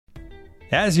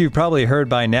As you've probably heard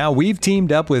by now, we've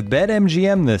teamed up with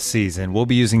BetMGM this season. We'll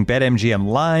be using BetMGM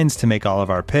lines to make all of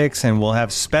our picks, and we'll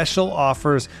have special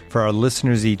offers for our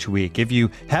listeners each week. If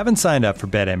you haven't signed up for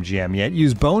BetMGM yet,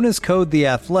 use bonus code The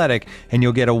Athletic, and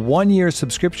you'll get a 1-year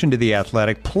subscription to The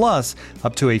Athletic, plus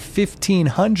up to a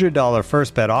 $1,500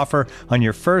 first bet offer on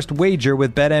your first wager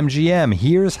with BetMGM.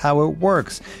 Here's how it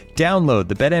works. Download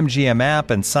the BetMGM app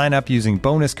and sign up using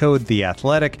bonus code The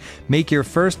Athletic. Make your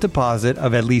first deposit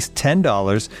of at least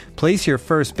 $10. Place your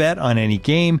first bet on any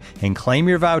game and claim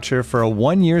your voucher for a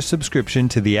 1-year subscription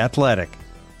to The Athletic.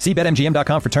 See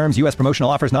BetMGM.com for terms. U.S. promotional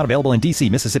offers not available in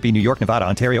D.C., Mississippi, New York, Nevada,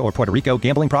 Ontario, or Puerto Rico.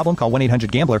 Gambling problem? Call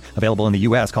 1-800-GAMBLER. Available in the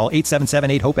U.S. Call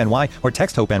 877-8-HOPE-NY or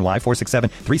text HOPE-NY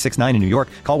 467-369 in New York.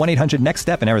 Call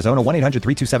 1-800-NEXT-STEP in Arizona.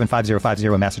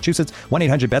 1-800-327-5050 in Massachusetts.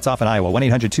 1-800-BETS-OFF in Iowa.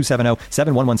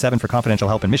 1-800-270-7117 for confidential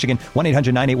help in Michigan.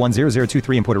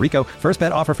 1-800-981-0023 in Puerto Rico. First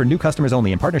bet offer for new customers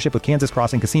only in partnership with Kansas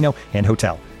Crossing Casino and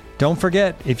Hotel. Don't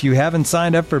forget, if you haven't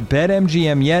signed up for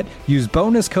BetMGM yet, use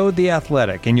bonus code The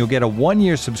Athletic, and you'll get a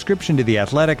 1-year subscription to The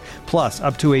Athletic, plus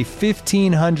up to a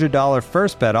 $1,500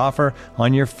 first bet offer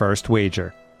on your first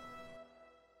wager.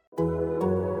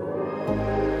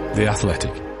 The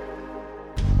Athletic.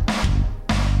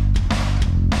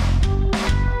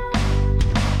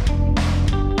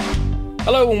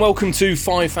 Hello and welcome to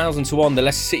 5000 to 1, the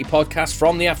Leicester City podcast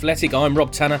from The Athletic. I'm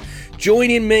Rob Tanner.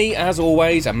 Joining me, as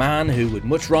always, a man who would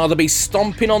much rather be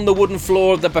stomping on the wooden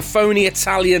floor of the Buffoni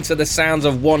Italian to the sounds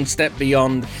of One Step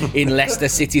Beyond in Leicester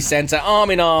City Centre, arm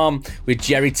in arm with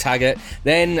Jerry Taggart,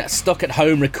 then stuck at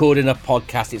home recording a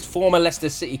podcast. It's former Leicester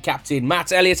City captain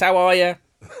Matt Elliott. How are you?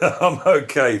 I'm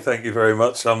okay, thank you very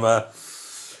much. I'm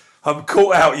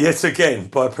caught out yet again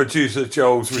by producer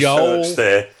Joel's research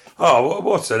there. Oh,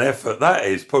 what an effort that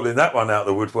is, pulling that one out of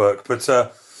the woodwork. But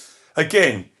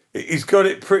again, he's got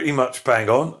it pretty much bang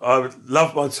on. I would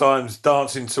love my times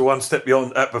dancing to One Step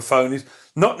Beyond at Buffoni's.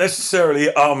 Not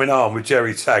necessarily arm in arm with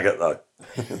Jerry Taggart, though.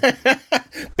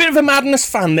 Bit of a Madness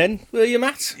fan then, were you,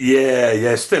 Matt?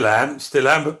 Yeah, still am.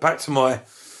 But back to my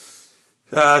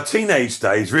teenage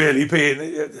days, really,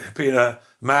 being a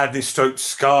Madness stroke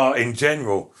Scar in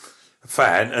general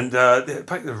fan, and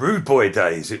back the Rude Boy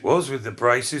days it was, with the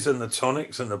braces and the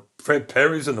tonics and the Fred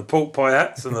Perrys and the pork pie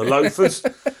hats and the loafers.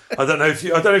 I don't know if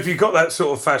you got that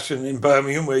sort of fashion in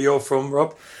Birmingham where you're from,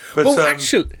 Rob. But, well,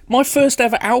 actually, my first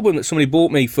ever album that somebody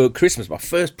bought me for Christmas, my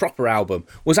first proper album,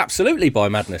 was absolutely by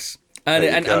Madness. And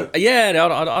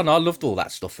I loved all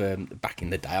that stuff back in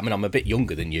the day. I mean, I'm a bit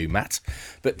younger than you, Matt,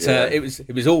 but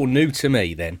it was all new to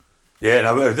me then. Yeah,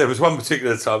 no, there was one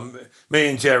particular time, me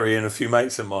and Jerry and a few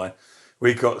mates of mine,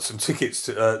 we got some tickets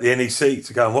to the NEC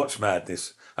to go and watch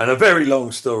Madness. And a very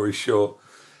long story short,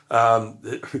 we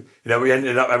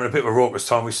ended up having a bit of a raucous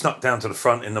time. We snuck down to the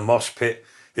front in the mosh pit,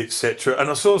 etc.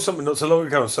 And I saw something not so long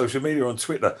ago on social media, on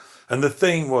Twitter, and the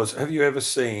thing was, have you ever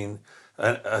seen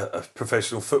a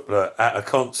professional footballer at a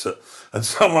concert? And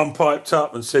someone piped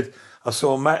up and said, I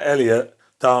saw Matt Elliott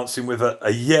dancing with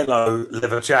a yellow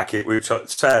leather jacket, which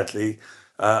sadly,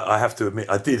 I have to admit,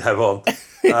 I did have on,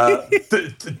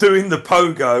 doing the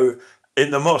pogo in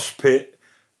the mosh pit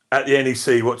at the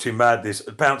NEC watching Madness,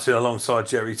 bouncing alongside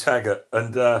Jerry Taggart.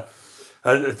 And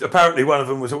apparently one of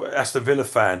them was an Aston Villa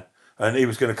fan, and he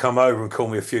was going to come over and call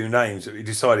me a few names, but he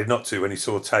decided not to when he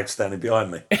saw Tag standing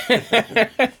behind me.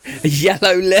 A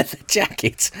yellow leather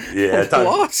jacket? Yeah.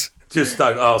 What? Just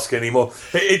don't ask anymore.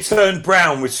 It turned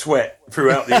brown with sweat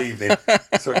throughout the evening,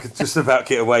 so I could just about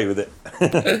get away with it.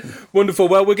 Wonderful.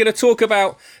 Well, we're going to talk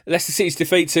about Leicester City's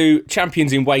defeat to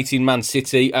champions-in-waiting Man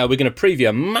City. We're going to preview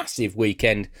a massive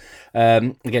weekend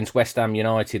against West Ham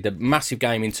United, the massive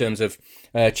game in terms of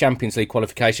Champions League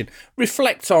qualification.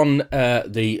 Reflect on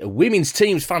the women's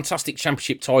team's fantastic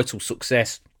championship title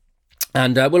success.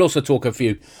 And we'll also talk a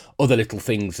few other little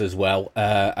things as well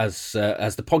as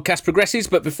the podcast progresses.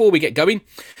 But before we get going,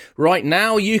 right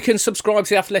now you can subscribe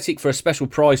to The Athletic for a special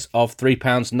price of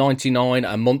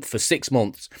 £3.99 a month for 6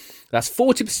 months. That's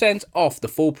 40% off the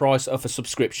full price of a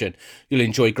subscription. You'll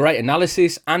enjoy great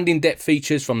analysis and in-depth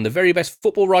features from the very best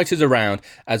football writers around,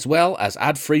 as well as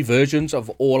ad-free versions of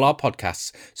all our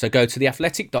podcasts. So go to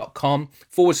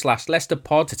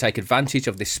theathletic.com/LeicesterPod to take advantage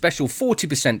of this special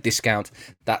 40% discount.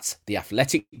 That's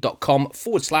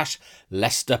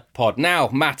theathletic.com/LeicesterPod. Now,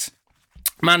 Matt,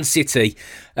 Man City,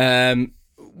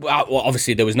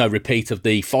 obviously there was no repeat of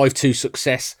the 5-2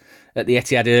 success at the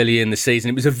Etihad earlier in the season.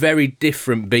 It was a very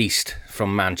different beast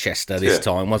from Manchester this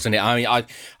time, wasn't it? I mean,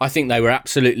 I think they were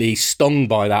absolutely stung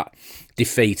by that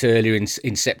defeat earlier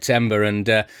in September, and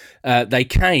they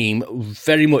came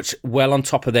very much well on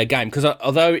top of their game, because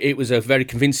although it was a very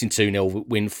convincing 2-0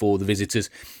 win for the visitors,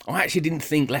 I actually didn't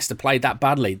think Leicester played that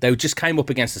badly. They just came up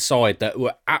against a side that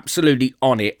were absolutely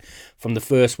on it from the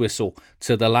first whistle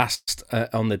to the last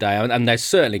on the day, and they're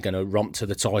certainly going to romp to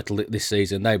the title this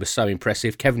season. They were so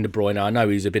impressive. Kevin De Bruyne, I know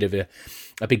he's a bit of a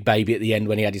big baby at the end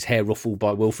when he had his hair ruffled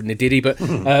by Wilfred Ndidi,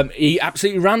 but he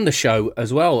absolutely ran the show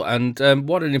as well, and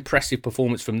what an impressive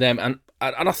performance from them. And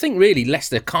I think really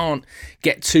Leicester can't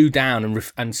get too down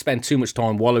and spend too much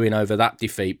time wallowing over that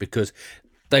defeat, because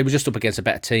they were just up against a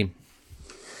better team.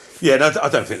 Yeah, no, I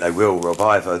don't think they will, Rob,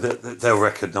 either. They'll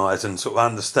recognise and sort of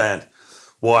understand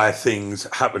why things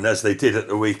happened as they did at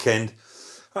the weekend.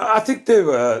 I think there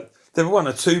were 1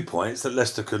 or 2 points that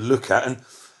Leicester could look at, and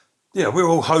we're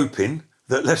all hoping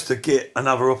that Leicester get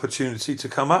another opportunity to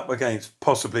come up against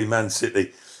possibly Man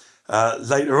City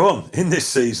later on in this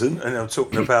season. And I'm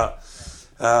talking about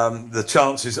the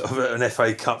chances of an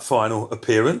FA Cup final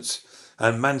appearance.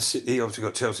 And Man City, obviously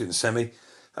got Chelsea in the semi,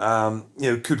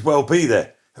 could well be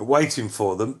there waiting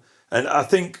for them. And I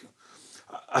think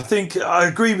I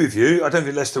agree with you. I don't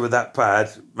think Leicester were that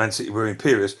bad. Man City were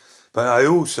imperious. But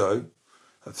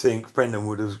I think Brendan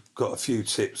would have got a few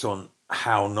tips on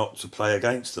how not to play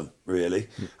against them, really.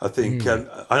 I think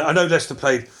I know Leicester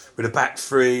played with a back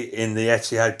three in the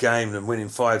Etihad game and winning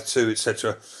 5-2,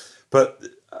 etc. But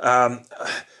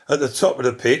at the top of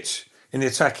the pitch, in the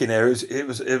attacking areas, it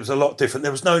was a lot different.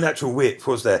 There was no natural width,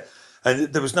 was there?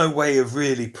 And there was no way of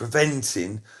really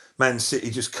preventing Man City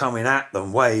just coming at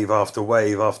them wave after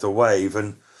wave after wave.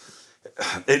 And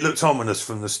it looked ominous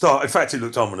from the start. In fact, it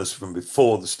looked ominous from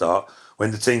before the start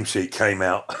when the team sheet came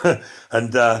out.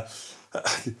 And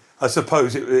I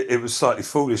suppose it was slightly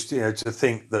foolish, to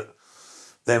think that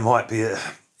there might be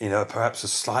perhaps a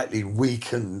slightly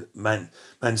weakened Man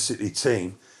City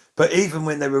team. But even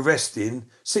when they were resting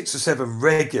 6 or 7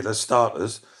 regular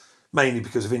starters, mainly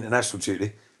because of international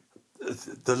duty,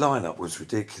 the lineup was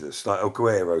ridiculous. Like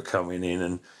Aguero coming in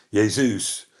and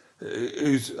Jesus,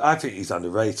 I think he's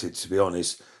underrated, to be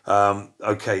honest.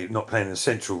 Okay, not playing a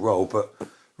central role, but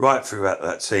right throughout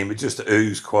that team, it just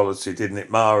oozed quality, didn't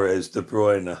it? Mahrez, De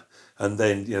Bruyne, and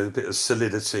then a bit of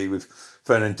solidity with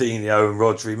Fernandinho and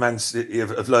Rodri. Man City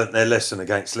have learnt their lesson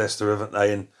against Leicester, haven't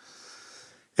they? And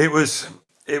it was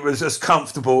as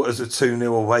comfortable as a 2-0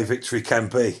 away victory can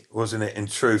be, wasn't it, in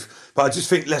truth? But I just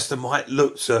think Leicester might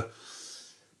look to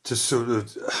sort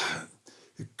of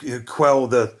quell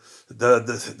the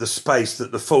space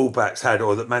that the fullbacks had,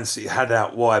 or that Man City had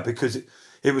out wide, because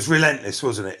it was relentless,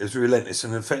 wasn't it? It was relentless,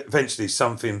 and eventually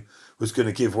something was going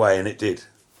to give way, and it did.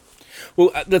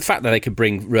 Well, the fact that they could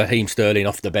bring Raheem Sterling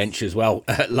off the bench as well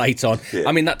late on. Yeah.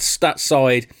 I mean, that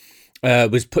side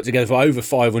was put together for over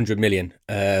 500 million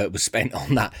was spent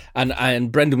on that.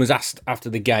 And Brendan was asked after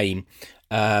the game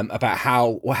about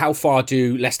how far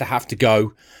do Leicester have to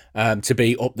go to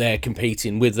be up there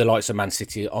competing with the likes of Man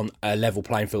City on a level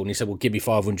playing field. And he said, well, give me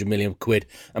 500 million quid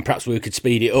and perhaps we could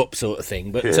speed it up, sort of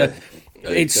thing. But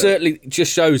it certainly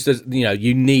just shows that,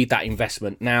 you need that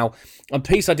investment. Now, a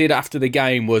piece I did after the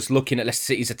game was looking at Leicester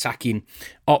City's attacking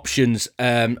options.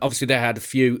 Obviously, they had a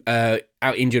few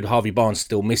out injured. Harvey Barnes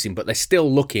still missing, but they're still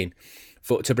looking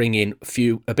to bring in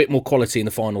a bit more quality in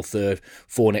the final third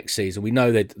for next season. We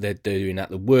know they're doing that.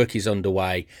 The work is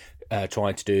underway,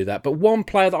 trying to do that. But one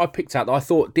player that I picked out that I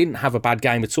thought didn't have a bad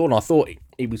game at all, and I thought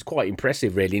he was quite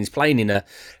impressive, really. He's playing in a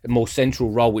more central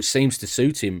role, which seems to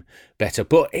suit him better.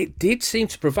 But it did seem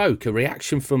to provoke a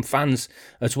reaction from fans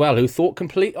as well, who thought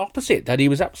complete opposite, that he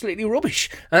was absolutely rubbish.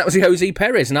 And that was Jose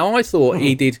Perez. Now, I thought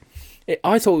he did.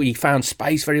 I thought he found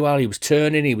space very well. He was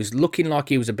turning. He was looking like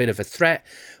he was a bit of a threat.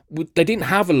 They didn't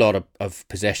have a lot of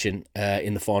possession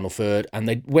in the final third,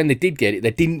 and when they did get it, they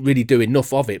didn't really do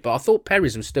enough of it. But I thought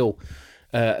Perez was still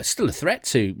a threat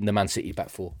to the Man City back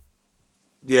four.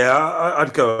 Yeah,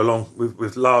 I'd go along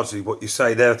with largely what you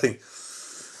say there. I think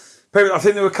there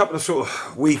were a couple of sort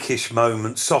of weakish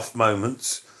moments, soft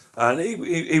moments, and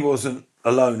he wasn't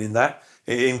alone in that,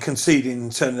 in conceding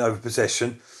and turning over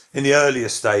possession in the earlier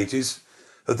stages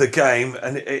of the game,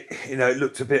 and it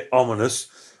looked a bit ominous.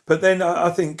 But then I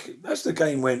think as the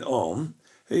game went on,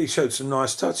 he showed some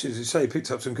nice touches. You say he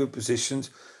picked up some good positions,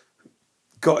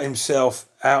 got himself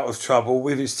out of trouble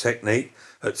with his technique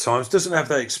at times. Doesn't have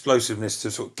that explosiveness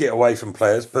to sort of get away from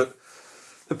players. But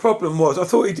the problem was, I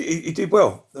thought he did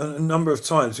well a number of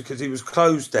times, because he was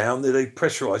closed down. They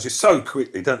pressurise you so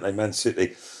quickly, don't they, Man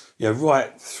City?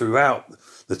 Right throughout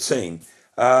the team.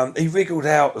 He wriggled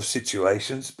out of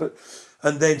situations, but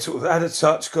and then sort of had a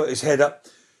touch, got his head up.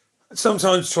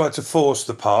 Sometimes tried to force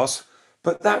the pass,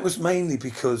 but that was mainly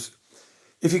because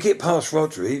if you get past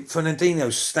Rodri,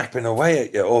 Fernandinho's snapping away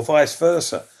at you, or vice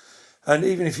versa. And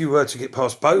even if you were to get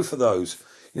past both of those,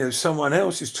 someone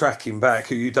else is tracking back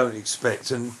who you don't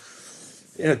expect. And,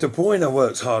 De Bruyne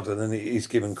works harder than he's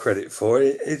given credit for.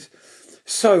 It's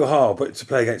so hard but to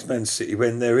play against Man City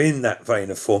when they're in that vein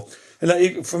of form.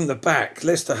 And from the back,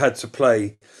 Leicester had to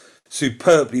play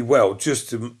superbly well just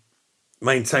to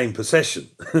maintain possession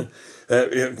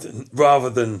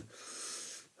rather than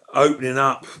opening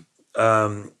up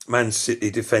Man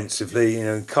City defensively,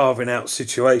 and carving out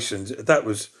situations.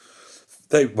 Those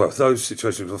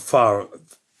situations were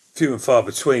few and far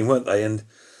between, weren't they? And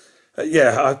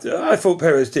I thought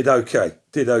Perez did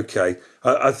okay.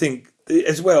 I think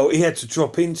as well he had to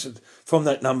drop from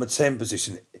that number 10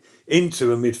 position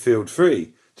into a midfield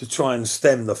three to try and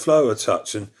stem the flow a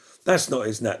touch, and that's not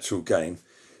his natural game.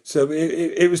 So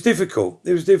it was difficult.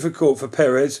 It was difficult for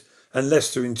Perez and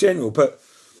Leicester in general. But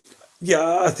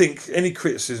I think any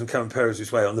criticism coming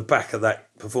Perez's way on the back of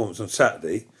that performance on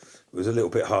Saturday was a little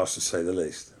bit harsh, to say the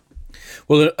least.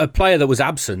 Well, a player that was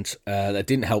absent that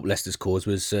didn't help Leicester's cause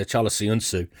was Charles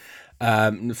Söyüncü.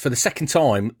 For the second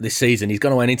time this season, he's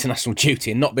gone away on international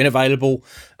duty and not been available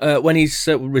when he's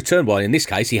returned. Well, in this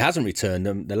case, he hasn't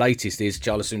returned. The latest is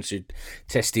Charles Söyüncü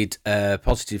tested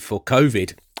positive for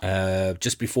COVID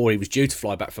just before he was due to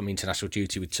fly back from international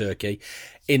duty with Turkey.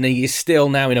 And he is still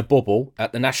now in a bubble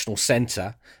at the National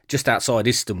Centre just outside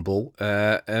Istanbul,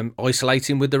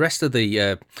 isolating with the rest of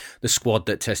the squad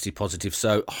that tested positive.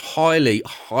 So highly,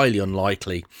 highly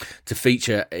unlikely to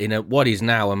feature in what is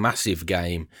now a massive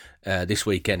game this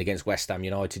weekend against West Ham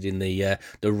United in the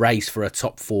race for a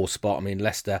top 4 spot. I mean,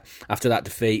 Leicester, after that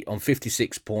defeat, on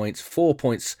 56 points, 4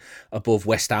 points above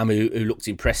West Ham, who looked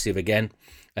impressive again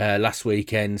last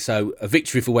weekend. So a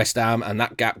victory for West Ham, and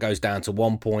that gap goes down to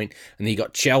 1 point. And then you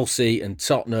got Chelsea and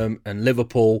Tottenham and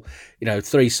Liverpool,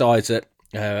 3 sides that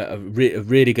are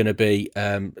really going to be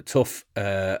tough.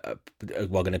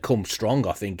 Going to come strong,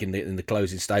 I think, in the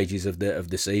closing stages of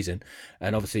the season.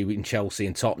 And obviously in Chelsea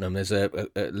and Tottenham, there's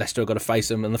Leicester have got to face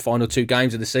them in the final 2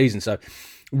 games of the season. So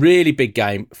really big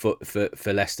game for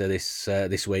Leicester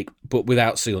this week, but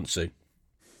without Söyüncü.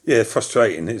 Yeah,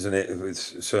 frustrating, isn't it, with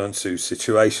Söyüncü's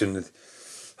situation?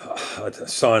 A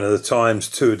sign of the times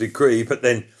to a degree, but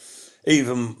then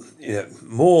even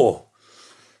more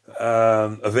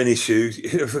of an issue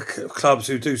for clubs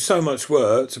who do so much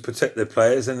work to protect their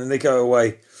players, and then they go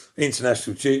away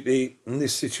international duty, and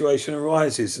this situation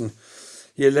arises, and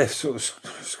you're left sort of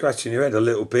scratching your head a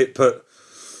little bit. But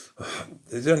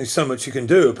there's only so much you can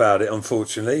do about it.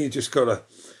 Unfortunately, you just got to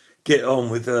get on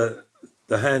with the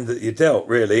hand that you're dealt,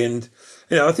 really. And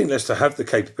I think Leicester have the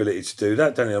capability to do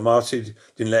that. Daniel Amartey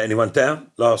didn't let anyone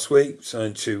down last week.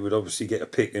 Söyüncü would obviously get a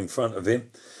pick in front of him,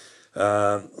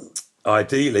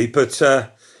 ideally. But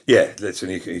listen,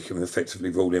 you can effectively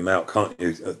rule him out, can't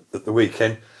you, at the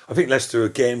weekend? I think Leicester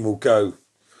again will go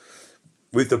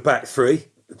with the back 3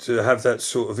 to have that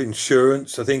sort of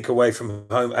insurance. I think away from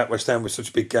home at West Ham was such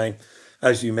a big game,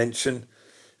 as you mentioned.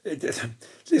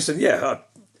 Listen, you're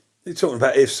talking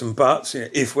about ifs and buts.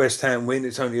 If West Ham win,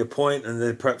 it's only a point, and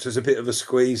then perhaps there's a bit of a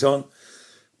squeeze on.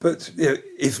 But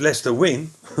if Leicester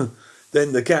win,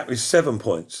 then the gap is 7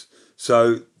 points.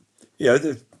 So,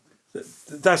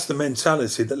 that's the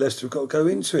mentality that Leicester have got to go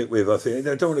into it with. I think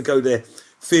they don't want to go there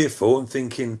fearful and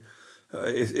thinking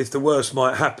if the worst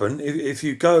might happen. If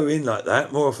you go in like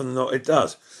that, more often than not, it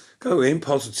does. Go in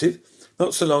positive.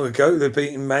 Not so long ago, they're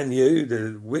beating Man U,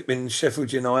 they're whipping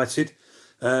Sheffield United.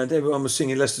 And everyone was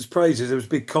singing Leicester's praises. There was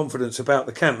big confidence about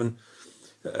the camp. And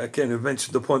again, we've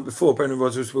mentioned the point before, Brendan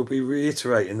Rodgers will be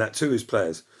reiterating that to his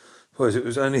players. Because it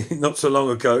was only not so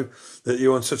long ago that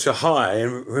you're on such a high.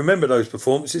 And remember those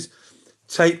performances.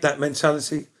 Take that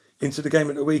mentality into the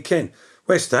game at the weekend.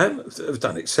 West Ham have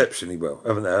done exceptionally well,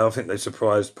 haven't they? I think they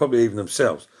surprised probably even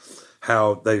themselves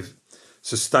how they've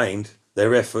sustained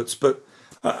their efforts. But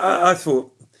I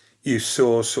thought you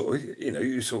saw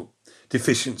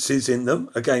deficiencies in them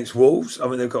against Wolves. I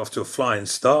mean, they've got off to a flying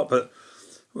start, but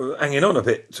were hanging on a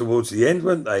bit towards the end,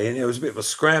 weren't they? And it was a bit of a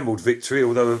scrambled victory,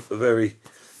 although a very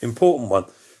important one.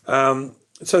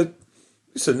 So,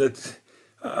 listen,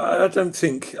 I don't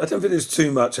think there's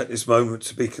too much at this moment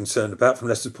to be concerned about from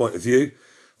Leicester's point of view,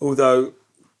 although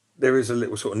there is a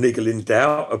little sort of niggling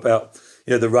doubt about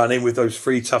the run-in with those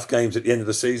 3 tough games at the end of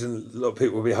the season. A lot of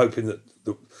people will be hoping that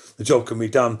the job can be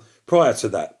done prior to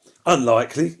that.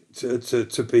 Unlikely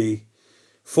to be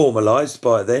formalised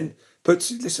by then.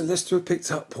 But listen, Leicester have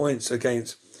picked up points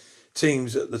against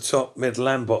teams at the top, middle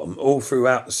and bottom all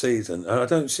throughout the season. And I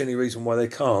don't see any reason why they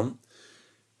can't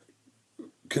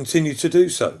continue to do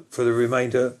so for the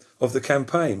remainder of the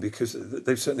campaign, because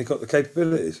they've certainly got the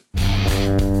capabilities.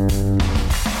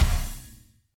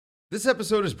 This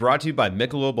episode is brought to you by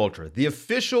Michelob Ultra, the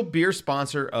official beer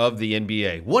sponsor of the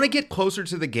NBA. Want to get closer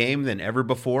to the game than ever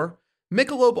before?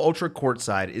 Michelob Ultra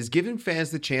Courtside is giving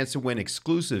fans the chance to win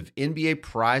exclusive NBA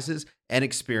prizes and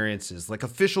experiences like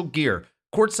official gear,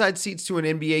 courtside seats to an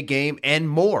NBA game, and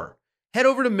more. Head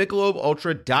over to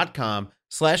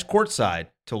MichelobUltra.com/courtside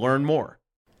to learn more.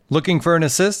 Looking for an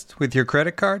assist with your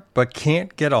credit card, but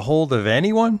can't get a hold of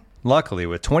anyone? Luckily,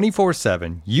 with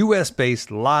 24/7 US-based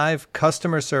live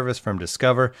customer service from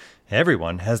Discover,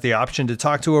 everyone has the option to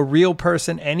talk to a real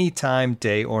person anytime,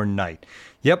 day or night.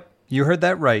 Yep, you heard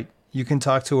that right. You can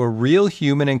talk to a real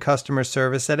human in customer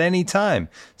service at any time.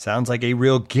 Sounds like a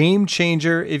real game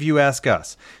changer if you ask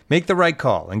us. Make the right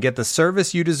call and get the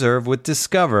service you deserve with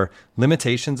Discover.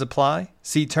 Limitations apply.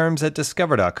 See terms at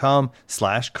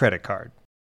discover.com/creditcard.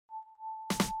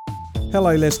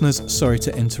 Hello listeners, sorry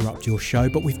to interrupt your show,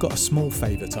 but we've got a small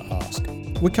favour to ask.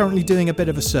 We're currently doing a bit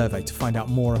of a survey to find out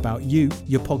more about you,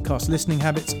 your podcast listening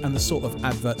habits, and the sort of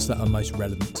adverts that are most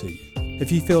relevant to you.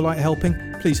 If you feel like helping,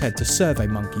 please head to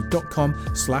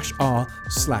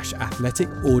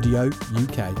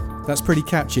surveymonkey.com/r/athletic-audio-UK. That's pretty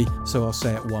catchy, so I'll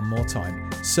say it one more time.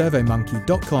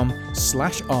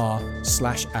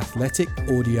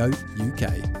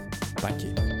 surveymonkey.com/r/athletic-audio-UK. Thank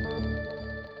you.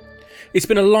 It's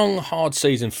been a long, hard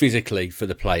season physically for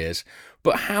the players,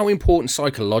 but how important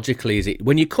psychologically is it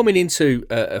when you're coming into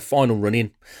a final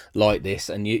run-in like this,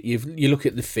 and you look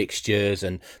at the fixtures,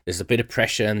 and there's a bit of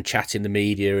pressure and chat in the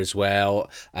media as well,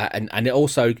 and it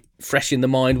also fresh in the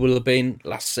mind will have been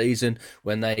last season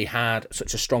when they had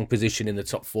such a strong position in the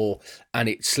top four, and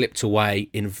it slipped away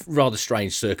in rather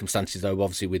strange circumstances, though,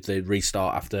 obviously with the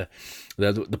restart after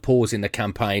the pause in the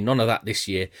campaign. None of that this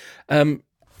year.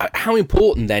 How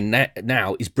important then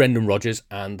now is Brendan Rodgers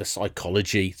and the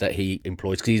psychology that he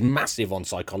employs? Because he's massive on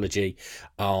psychology,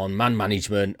 on man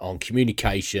management, on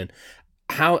communication.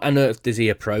 How on earth does he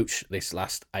approach this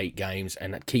last 8 games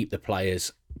and keep the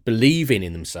players believing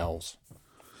in themselves?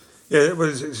 Yeah, well,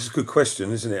 it's a good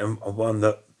question, isn't it? And one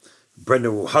that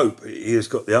Brendan will hope he has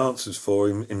got the answers for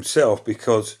himself,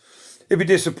 because he'd be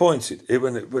disappointed,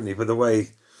 wouldn't he? By the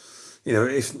way, you know,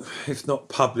 if not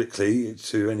publicly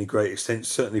to any great extent,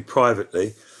 certainly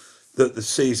privately, that the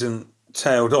season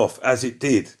tailed off as it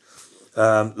did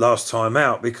last time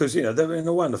out, because, you know, they were in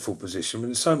a wonderful position.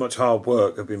 And so much hard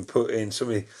work had been put in, so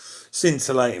many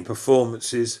scintillating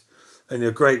performances,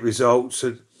 and great results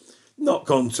had not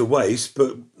gone to waste,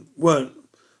 but weren't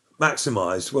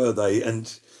maximised, were they?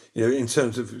 And, you know, in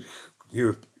terms of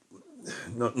Europe,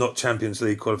 not Champions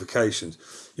League qualifications,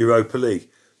 Europa League,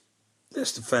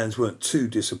 Leicester fans weren't too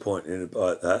disappointed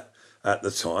about that at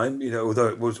the time, you know, although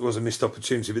it was a missed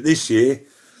opportunity. But this year,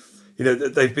 you know,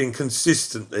 they've been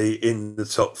consistently in the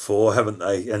top 4, haven't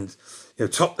they? And, you know,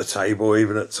 top the table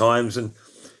even at times. And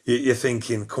you're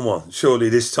thinking, come on, surely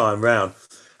this time round.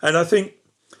 And I think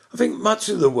much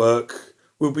of the work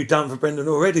will be done for Brendan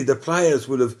already. The players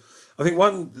would have, I think,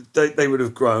 they would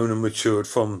have grown and matured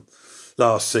from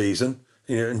last season,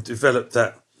 you know, and developed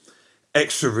that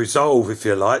extra resolve, if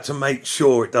you like, to make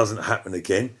sure it doesn't happen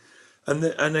again.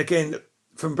 And again,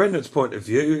 from Brendan's point of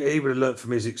view, he would have learnt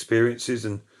from his experiences.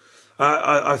 And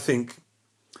I think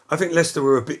Leicester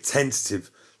were a bit tentative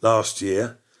last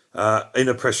year in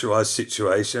a pressurised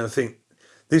situation. I think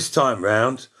this time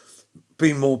round,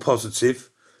 being more positive,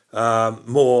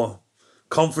 more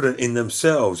confident in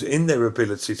themselves, in their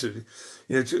ability to,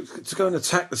 you know, to go and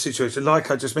attack the situation, like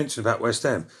I just mentioned about West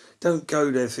Ham. Don't go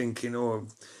there thinking, oh,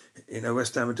 you know,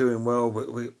 West Ham are doing well,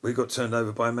 but we got turned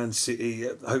over by Man City.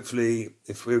 Hopefully,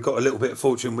 if we've got a little bit of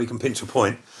fortune, we can pinch a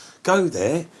point. Go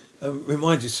there and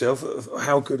remind yourself of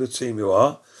how good a team you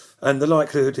are, and the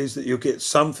likelihood is that you'll get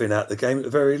something out of the game at the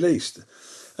very least.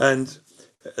 And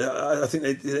I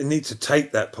think they need to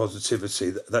take that positivity,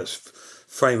 that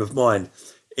frame of mind,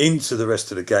 into the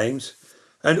rest of the games,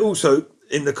 and also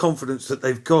in the confidence that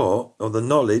they've got, or the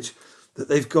knowledge that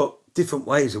they've got different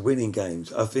ways of winning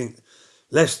games. I think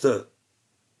Leicester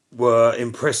were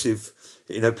impressive,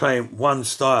 you know, playing one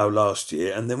style last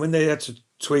year, and then when they had to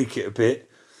tweak it a bit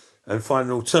and find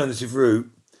an alternative route,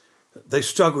 they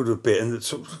struggled a bit, and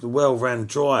the well ran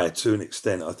dry to an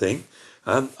extent, I think.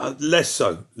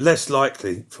 Less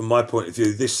likely, from my point of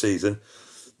view, this season.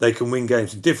 They can win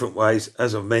games in different ways,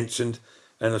 as I've mentioned,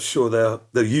 and I'm sure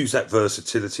they'll use that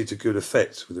versatility to good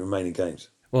effect with the remaining games.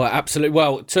 Well, absolutely.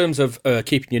 Well, in terms of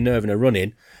keeping your nerve in a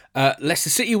run-in, Leicester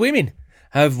City women.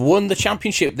 have won the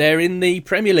championship. They're in the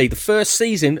Premier League, the first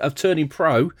season of turning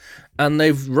pro, and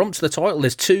they've romped the title.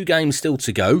 There's 2 games still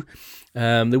to go.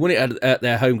 They won it at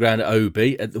their home ground at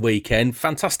Obi at the weekend.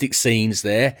 Fantastic scenes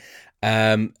there.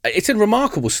 It's a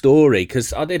remarkable story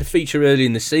because I did a feature early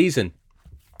in the season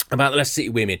about the Leicester City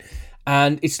women,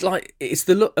 and it's a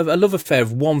love affair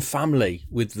of one family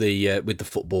with the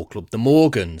football club, the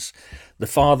Morgans. The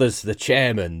father's the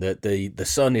chairman, the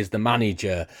son is the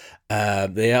manager,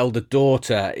 the elder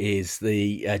daughter is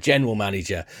the general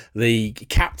manager, the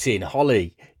captain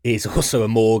Holly is also a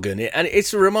Morgan, and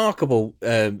it's a remarkable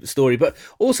story. But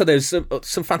also there's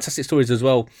some fantastic stories as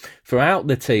well throughout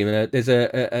the team. There's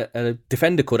a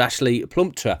defender called Ashley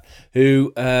Plumptre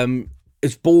who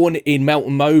is born in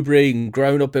Melton Mowbray and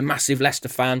grown up a massive Leicester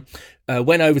fan.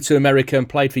 Went over to America and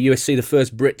played for USC, the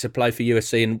first Brit to play for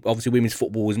USC, and obviously women's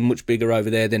football was much bigger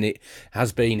over there than it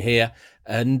has been here.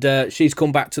 And she's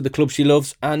come back to the club she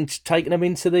loves and taken them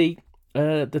into the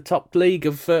top league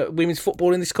of women's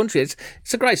football in this country. It's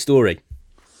a great story.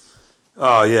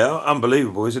 Oh yeah,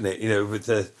 unbelievable, isn't it? With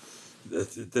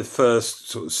the first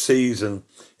sort of season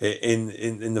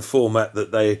in the format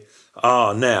that they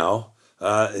are now,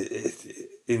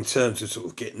 in terms of sort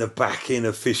of getting the backing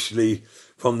officially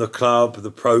from the club,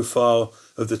 the profile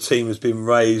of the team has been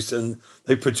raised, and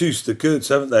they produced the goods,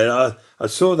 haven't they? And I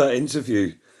saw that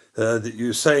interview that you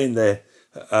were saying there.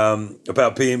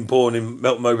 About being born in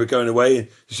Melton Mowbray, going away, and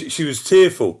she was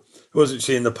tearful, wasn't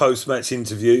she, in the post-match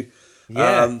interview?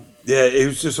 Yeah, it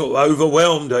was just sort of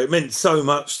overwhelmed her. It meant so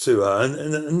much to her,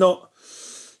 and not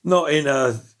in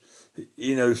a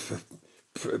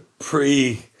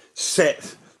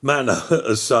pre-set manner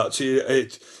as such.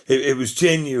 It was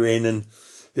genuine, and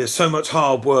so much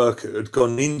hard work had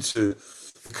gone into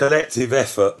collective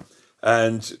effort,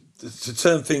 and to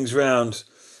turn things around,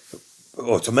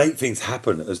 or to make things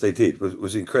happen as they did,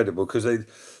 was incredible. Because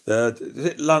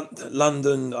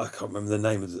London, I can't remember the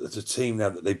name of the team now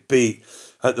that they beat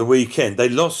at the weekend. They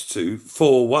lost to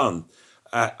 4-1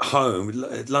 at home,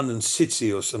 London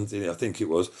City or something, I think it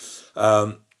was,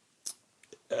 in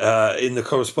the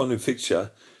corresponding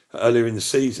fixture earlier in the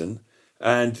season.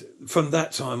 And from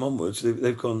that time onwards,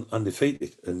 they've gone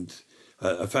undefeated. And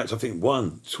in fact, I think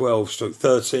won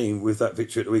 12-13 with that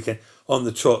victory at the weekend on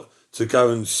the trot to go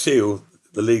and seal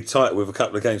the league title with a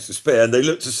couple of games to spare. And they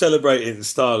looked to celebrate it in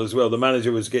style as well. The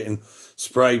manager was getting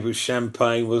sprayed with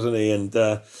champagne, wasn't he? And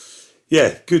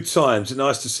good times.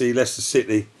 Nice to see Leicester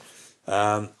City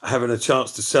having a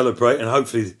chance to celebrate, and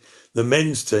hopefully the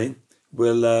men's team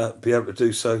will be able to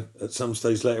do so at some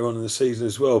stage later on in the season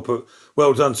as well. But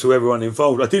well done to everyone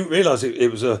involved. I didn't realise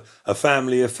it was a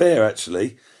family affair,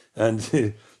 actually, and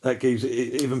that gives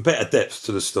even better depth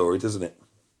to the story, doesn't it?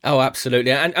 Oh,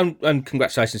 absolutely. And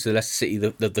congratulations to the Leicester City,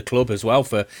 the club as well,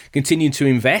 for continuing to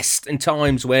invest in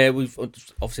times where we've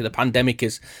obviously the pandemic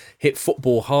has hit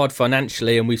football hard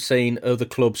financially, and we've seen other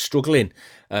clubs struggling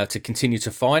to continue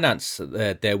to finance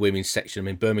their women's section. I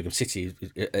mean, Birmingham City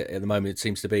at the moment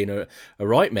seems to be in a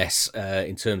right mess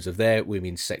in terms of their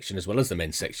women's section as well as the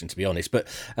men's section, to be honest. But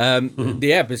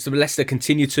but Leicester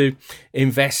continue to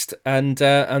invest, and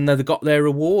they've got their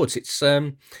rewards.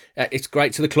 It's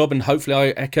great to the club, and hopefully I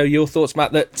echo your thoughts,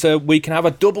 Matt, that we can have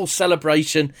a double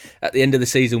celebration at the end of the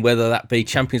season, whether that be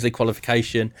Champions League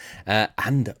qualification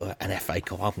and an FA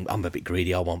Cup. I'm a bit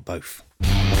greedy. I want both.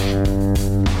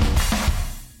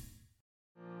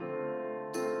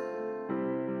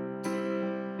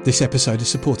 This episode is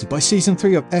supported by Season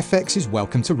 3 of FX's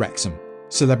Welcome to Wrexham.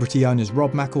 Celebrity owners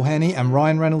Rob McElhenney and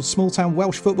Ryan Reynolds' small-town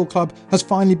Welsh football club has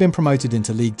finally been promoted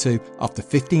into League 2 after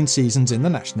 15 seasons in the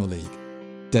National League.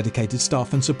 Dedicated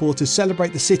staff and supporters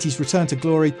celebrate the city's return to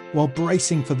glory while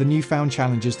bracing for the newfound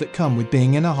challenges that come with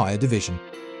being in a higher division.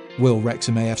 Will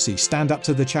Wrexham AFC stand up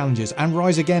to the challenges and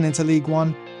rise again into League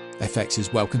 1?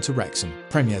 FX's Welcome to Wrexham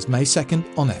premieres May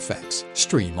 2nd on FX.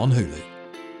 Stream on Hulu.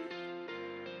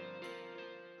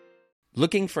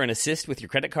 Looking for an assist with your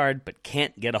credit card but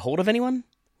can't get a hold of anyone?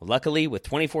 Well, luckily, with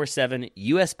 24/7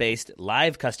 US-based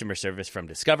live customer service from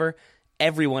Discover,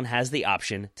 everyone has the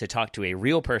option to talk to a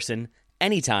real person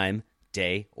anytime,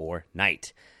 day or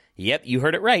night. Yep, you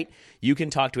heard it right. You can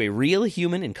talk to a real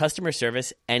human in customer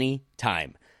service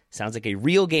anytime. Sounds like a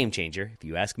real game changer, if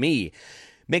you ask me.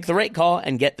 Make the right call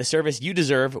and get the service you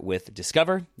deserve with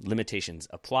Discover. Limitations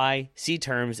apply. See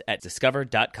terms at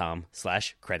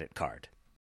discover.com/creditcard.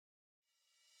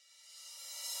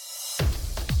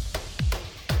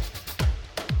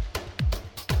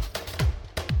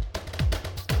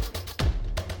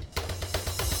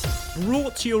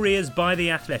 Brought to your ears by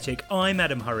The Athletic, I'm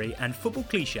Adam Hurrey, and Football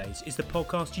Clichés is the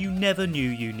podcast you never knew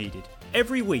you needed.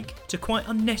 Every week, to quite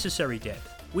unnecessary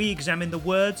depth, we examine the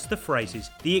words, the phrases,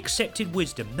 the accepted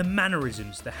wisdom, the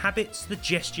mannerisms, the habits, the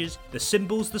gestures, the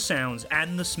symbols, the sounds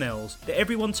and the smells that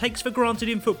everyone takes for granted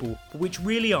in football, but which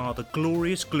really are the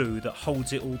glorious glue that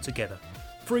holds it all together.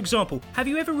 For example, have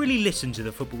you ever really listened to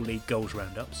the Football League goals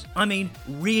roundups? I mean,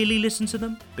 really listened to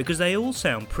them? Because they all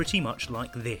sound pretty much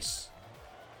like this.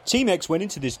 Team X went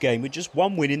into this game with just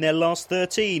one win in their last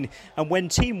 13, and when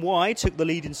Team Y took the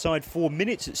lead inside 4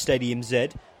 minutes at Stadium Z,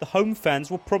 the home fans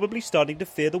were probably starting to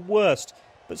fear the worst.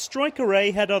 But Striker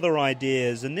A had other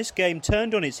ideas, and this game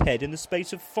turned on its head in the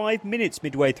space of 5 minutes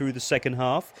midway through the second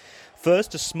half.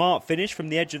 First, a smart finish from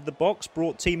the edge of the box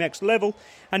brought Team X level,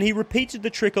 and he repeated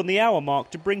the trick on the hour mark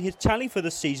to bring his tally for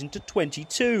the season to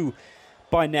 22.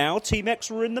 By now, Team X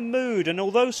were in the mood, and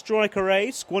although Striker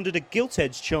A squandered a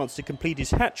gilt-edged chance to complete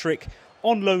his hat-trick,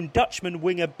 on-loan Dutchman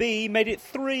winger B made it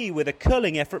 3 with a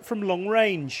curling effort from long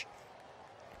range.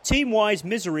 Team Y's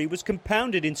misery was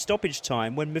compounded in stoppage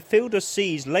time when midfielder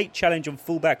C's late challenge on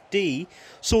fullback D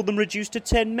saw them reduced to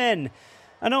 10 men.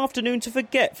 An afternoon to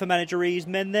forget for manager E's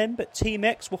men then, but Team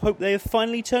X will hope they have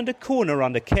finally turned a corner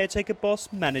under caretaker boss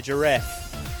manager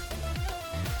F.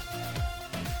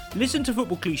 Listen to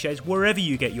Football Clichés wherever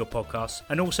you get your podcasts,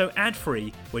 and also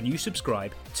ad-free when you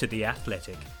subscribe to The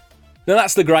Athletic. Now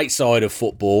that's the great side of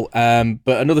football,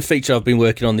 but another feature I've been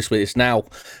working on this week, it's now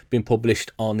been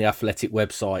published on the Athletic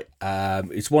website.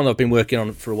 It's one I've been working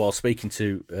on for a while, speaking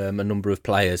to a number of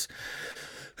players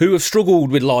who have struggled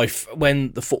with life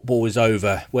when the football is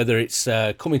over, whether it's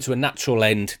coming to a natural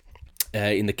end.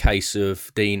 In the case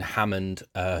of Dean Hammond,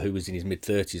 who was in his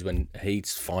mid-30s when he'd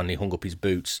finally hung up his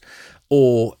boots,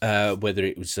 or whether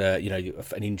it was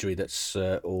an injury that's,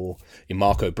 or in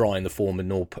Mark O'Brien, the former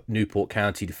Newport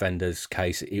County defender's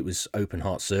case, it was open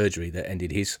heart surgery that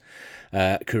ended his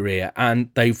career, and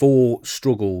they've all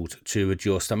struggled to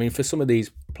adjust. I mean, for some of these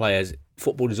players,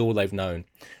 football is all they've known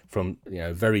from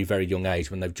very, very young age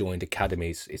when they've joined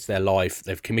academies. It's their life.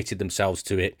 They've committed themselves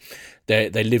to it. They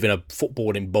live in a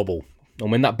footballing bubble. And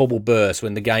when that bubble bursts,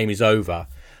 when the game is over,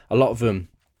 a lot of them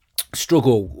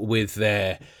struggle with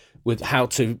how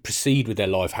to proceed with their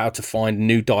life, how to find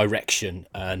new direction.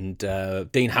 And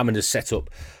Dean Hammond has set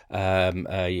up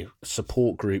a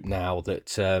support group now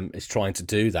that is trying to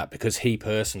do that, because he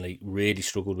personally really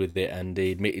struggled with it, and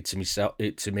he admitted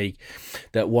to me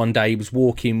that one day he was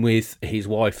walking with his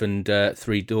wife and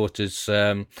 3 daughters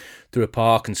through a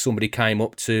park, and somebody came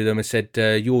up to them and said,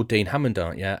 "You're Dean Hammond,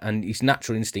 aren't you?" And his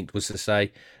natural instinct was to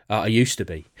say, "I used to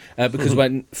be," because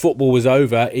when football was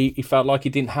over, he felt like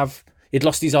he'd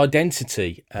lost his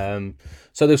identity.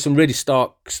 So there's some really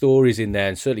stark stories in there,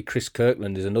 and certainly Chris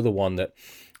Kirkland is another one that,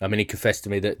 he confessed to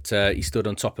me that he stood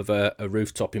on top of a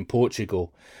rooftop in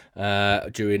Portugal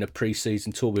during a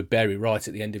pre-season tour with Bury right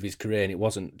at the end of his career, and it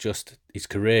wasn't just his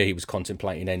career he was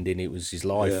contemplating ending, it was his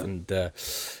life. Yeah.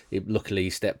 And luckily he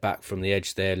stepped back from the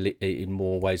edge there in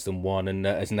more ways than one, and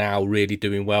is now really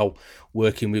doing well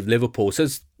working with Liverpool. So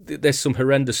there's some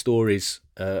horrendous stories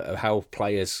of how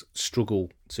players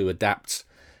struggle to adapt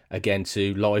again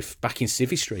to life back in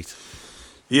Civvy Street.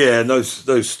 Yeah, and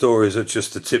those stories are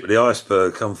just the tip of the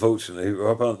iceberg, unfortunately,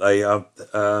 Rob, aren't they?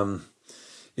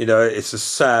 It's a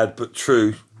sad but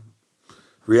true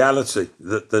reality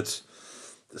that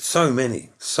so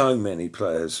many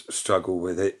players struggle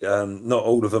with it. Not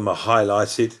all of them are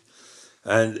highlighted,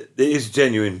 and it is a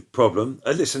genuine problem.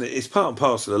 Listen, it's part and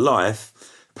parcel of life,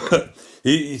 but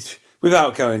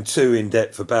without going too in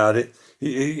depth about it,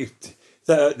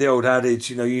 the old adage,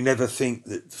 you never think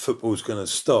that football's going to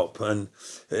stop, and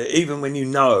even when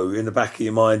in the back of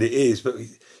your mind it is, but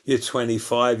you're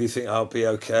 25, you think I'll be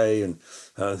okay, and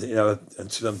until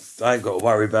I ain't got to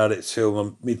worry about it till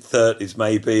my mid-30s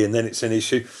maybe, and then it's an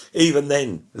issue. Even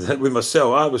then, with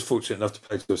myself, I was fortunate enough to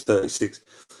play till I was 36.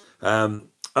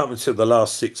 Up until the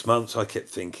last 6 months, I kept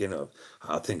thinking,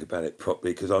 I'll think about it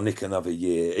properly because I'll nick another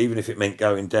year, even if it meant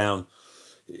going down,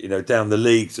 down the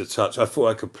leagues a touch. I thought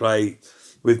I could play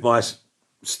with my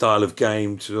style of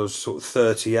game till I was sort of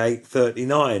 38,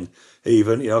 39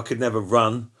 even. I could never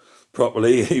run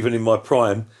properly, even in my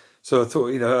prime. So I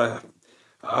thought,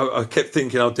 I kept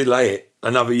thinking I'll delay it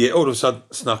another year. All of a sudden,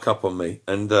 it snuck up on me,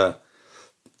 and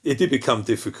it did become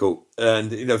difficult.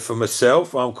 And, for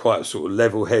myself, I'm quite a sort of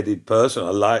level-headed person.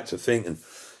 I like to think and,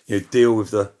 deal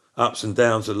with the ups and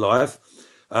downs of life.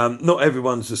 Not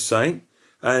everyone's the same.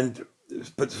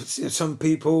 But some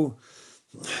people,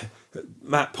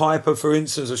 Matt Piper, for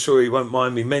instance, I'm sure he won't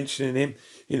mind me mentioning him.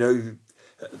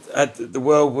 The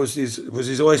world was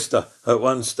his oyster at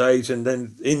one stage, and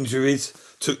then injuries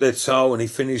took their toll, and he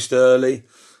finished early.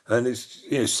 And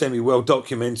it's semi well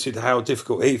documented how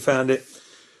difficult he found it.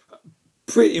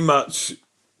 Pretty much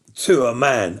to a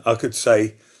man, I could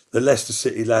say the Leicester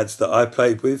City lads that I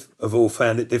played with have all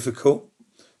found it difficult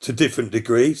to different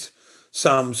degrees.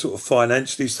 Some sort of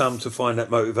financially, some to find that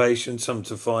motivation, some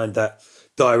to find that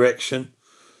direction.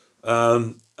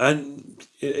 And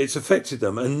it's affected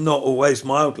them, and not always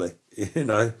mildly,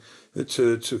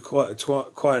 to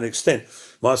quite an extent.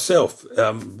 Myself,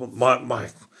 my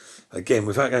again,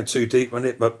 without going too deep on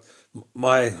it, but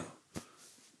my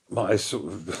sort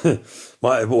of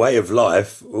my way of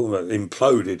life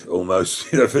imploded almost,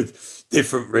 for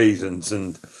different reasons,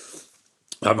 and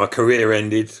my career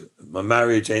ended, my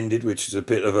marriage ended, which is a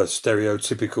bit of a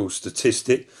stereotypical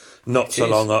statistic.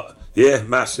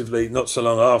 Massively. Not so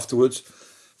long afterwards,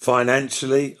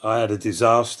 financially, I had a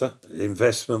disaster,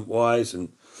 investment wise,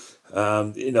 and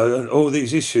and all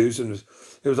these issues, and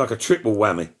it was like a triple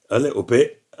whammy, a little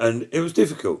bit, and it was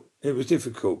difficult.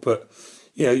 But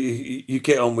you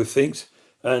get on with things,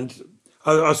 and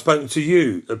I've spoken to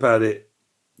you about it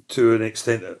to an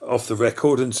extent off the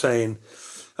record, and saying,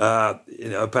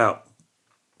 about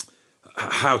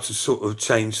how to sort of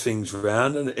change things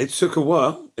around, and it took a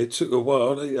while.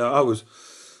 I was,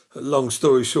 long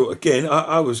story short, again,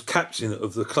 I was captain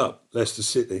of the club, Leicester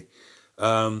City,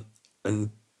 and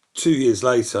 2 years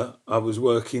later, I was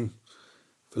working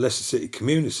for Leicester City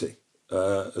Community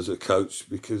as a coach,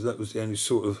 because that was the only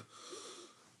sort of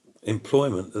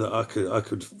employment that I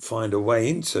could find a way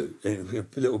into. A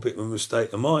little bit of a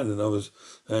state of mind, and I was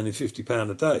earning £50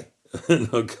 a day, and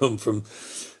I'd gone from,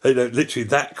 literally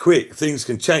that quick. Things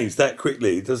can change that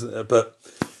quickly, doesn't it? But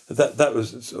that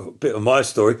was sort of a bit of my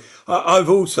story. I've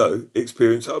also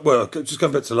experienced. Well, just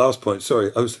going back to the last point. Sorry,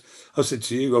 I said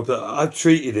to you, Rob, that I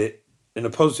treated it in a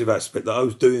positive aspect, that I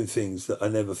was doing things that I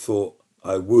never thought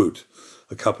I would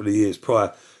a couple of years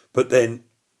prior. But then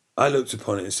I looked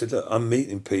upon it and said, look, I'm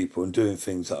meeting people and doing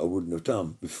things that I wouldn't have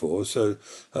done before. So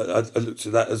I looked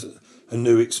at that as a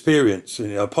new experience,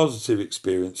 a positive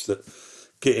experience, that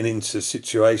getting into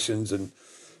situations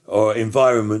or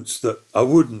environments that I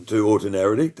wouldn't do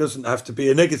ordinarily. It doesn't have to be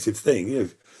a negative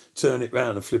thing. Turn it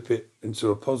round and flip it into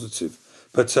a positive.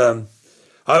 But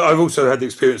I've also had the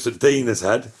experience that Dean has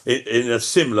had in a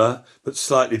similar but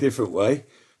slightly different way.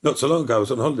 Not so long ago, I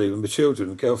was on holiday with my children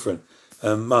and girlfriend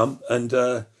and mum,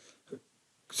 and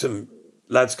some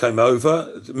lads came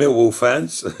over, Millwall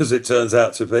fans, as it turns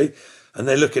out to be, and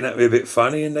they're looking at me a bit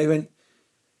funny, and they went,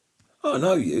 "I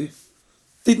know you.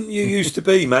 Didn't you used to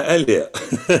be Matt Elliott?"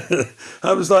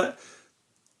 I was like,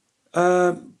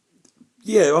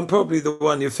 yeah, I'm probably the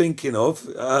one you're thinking of,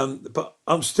 but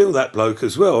I'm still that bloke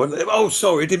as well. And oh,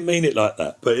 sorry, didn't mean it like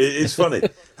that. But it's funny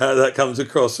how that comes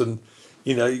across, and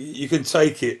you can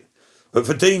take it. But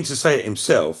for Dean to say it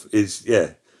himself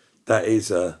that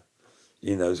is a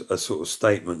sort of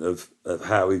statement of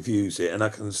how he views it, and I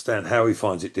can understand how he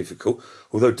finds it difficult.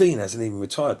 Although Dean hasn't even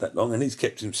retired that long, and he's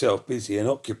kept himself busy and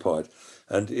occupied,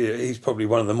 and he's probably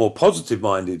one of the more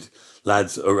positive-minded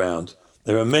lads around.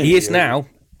 There are many. He is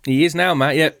now,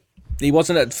 Matt. Yeah, he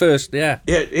wasn't at first. Yeah,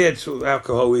 he had sort of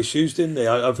alcohol issues, didn't he?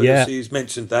 I've heard he's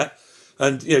mentioned that,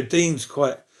 and Dean's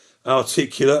quite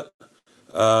articulate.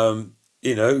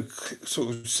 Sort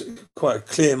of quite a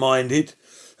clear-minded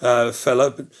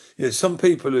fella. But some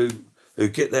people who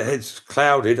get their heads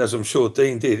clouded, as I'm sure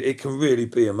Dean did, it can really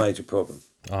be a major problem.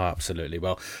 Oh, absolutely.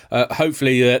 Well,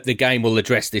 hopefully the game will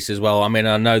address this as well. I mean,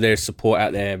 I know there's support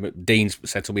out there. Dean's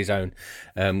set up his own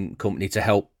company to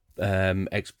help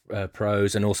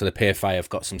ex-pros, and also the PFA have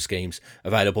got some schemes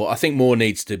available. I think more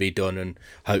needs to be done, and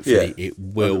hopefully it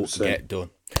will 100%. Get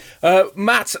done.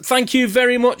 Matt, thank you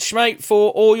very much, mate, for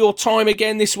all your time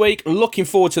again this week. Looking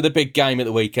forward to the big game at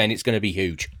the weekend. It's going to be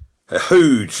huge.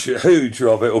 Huge,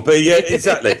 Rob, it'll be. Yeah,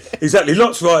 exactly.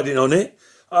 Lots riding on it.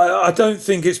 I don't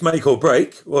think it's make or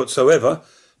break whatsoever.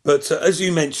 But as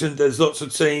you mentioned, there's lots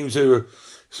of teams who are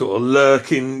sort of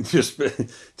lurking just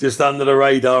under the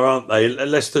radar, aren't they?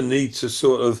 Leicester need to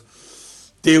sort of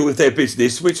deal with their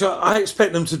business, which I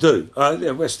expect them to do.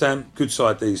 West Ham, good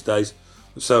side these days.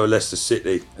 So are Leicester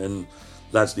City, and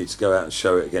lads need to go out and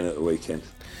show it again at the weekend.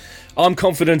 I'm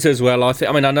confident as well.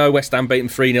 I know West Ham beat them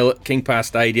 3-0 at King Power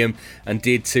Stadium and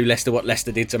did to Leicester what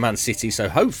Leicester did to Man City. So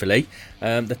hopefully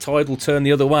the tide will turn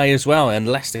the other way as well, and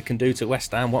Leicester can do to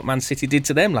West Ham what Man City did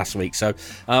to them last week. So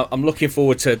I'm looking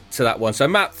forward to that one. So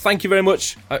Matt, thank you very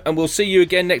much, and we'll see you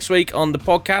again next week on the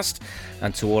podcast.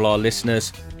 And to all our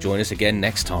listeners, join us again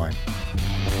next time.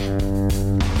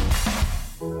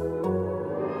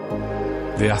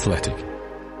 The Athletic.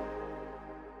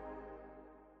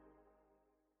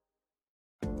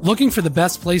 Looking for the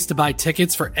best place to buy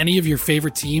tickets for any of your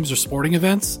favorite teams or sporting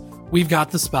events? We've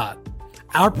got the spot.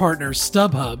 Our partner,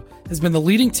 StubHub, has been the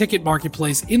leading ticket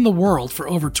marketplace in the world for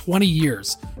over 20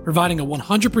 years, providing a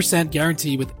 100%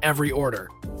 guarantee with every order.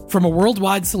 From a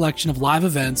worldwide selection of live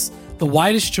events, the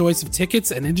widest choice of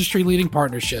tickets and industry-leading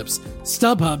partnerships,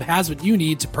 StubHub has what you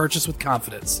need to purchase with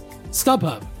confidence.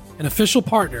 StubHub, an official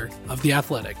partner of The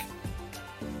Athletic.